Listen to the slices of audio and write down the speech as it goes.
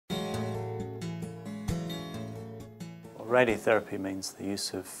Radiotherapy means the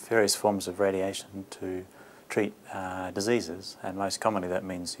use of various forms of radiation to treat diseases, and most commonly that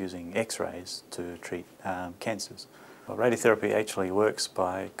means using X-rays to treat cancers. Well, radiotherapy actually works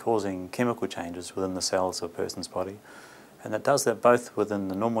by causing chemical changes within the cells of a person's body, and it does that both within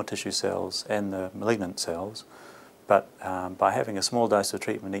the normal tissue cells and the malignant cells, but by having a small dose of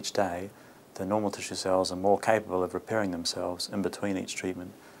treatment each day, the normal tissue cells are more capable of repairing themselves in between each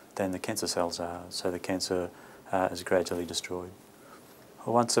treatment than the cancer cells are, so the cancer is gradually destroyed.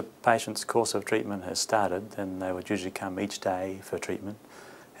 Well, once a patient's course of treatment has started, then they would usually come each day for treatment,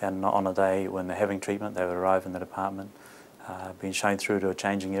 and on a day when they're having treatment they would arrive in the department, being shown through to a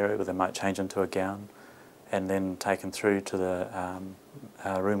changing area where they might change into a gown, and then taken through to the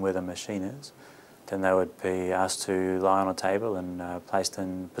room where the machine is. Then they would be asked to lie on a table and placed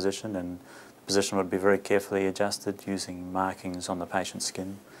in position, and the position would be very carefully adjusted using markings on the patient's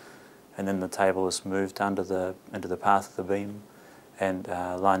skin. And then the table is moved into the path of the beam and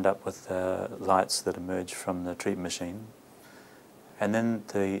lined up with the lights that emerge from the treatment machine. And then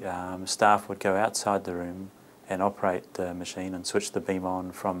the staff would go outside the room and operate the machine and switch the beam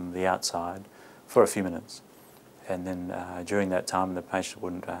on from the outside for a few minutes. And then during that time the patient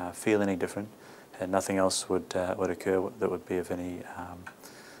wouldn't feel any different, and nothing else would occur that would be of any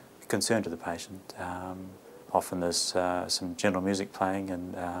concern to the patient. Often there's some gentle music playing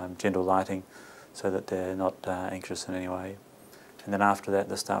and gentle lighting so that they're not anxious in any way. And then after that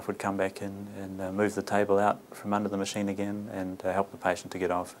the staff would come back in and move the table out from under the machine again and help the patient to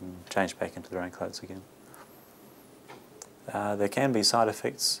get off and change back into their own clothes again. There can be side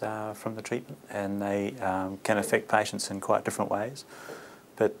effects from the treatment, and they can affect patients in quite different ways.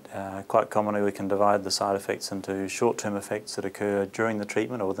 But quite commonly we can divide the side effects into short-term effects that occur during the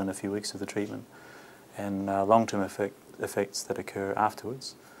treatment or within a few weeks of the treatment, and long-term effects that occur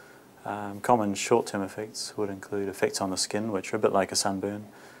afterwards. Common short-term effects would include effects on the skin, which are a bit like a sunburn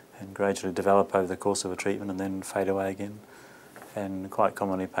and gradually develop over the course of a treatment and then fade away again. And quite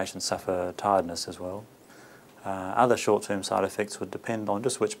commonly patients suffer tiredness as well. Other short-term side effects would depend on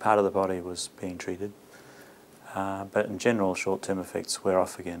just which part of the body was being treated. But in general, short-term effects wear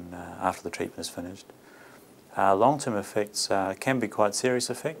off again after the treatment is finished. Long-term effects can be quite serious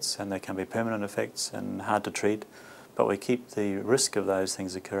effects, and they can be permanent effects and hard to treat, but we keep the risk of those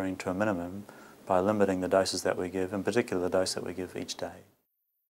things occurring to a minimum by limiting the doses that we give, in particular the dose that we give each day.